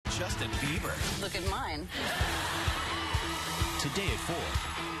Justin Bieber. Look at mine. Today at 4.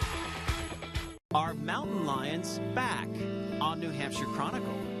 Are mountain lions back on New Hampshire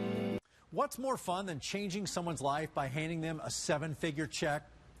Chronicle? What's more fun than changing someone's life by handing them a 7-figure check?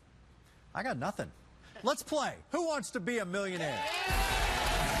 I got nothing. Let's play. Who wants to be a millionaire?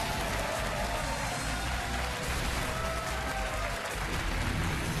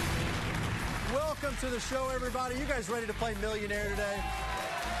 Welcome to the show, everybody. You guys ready to play Millionaire today?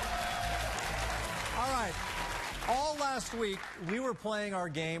 All right. All last week, we were playing our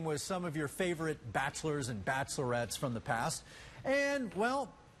game with some of your favorite bachelors and bachelorettes from the past. And,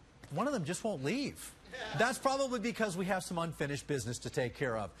 well, one of them just won't leave. That's probably because we have some unfinished business to take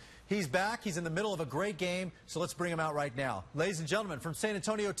care of. He's back. He's in the middle of a great game, so let's bring him out right now. Ladies and gentlemen, from San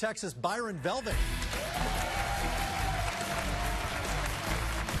Antonio, Texas, Byron Velvick.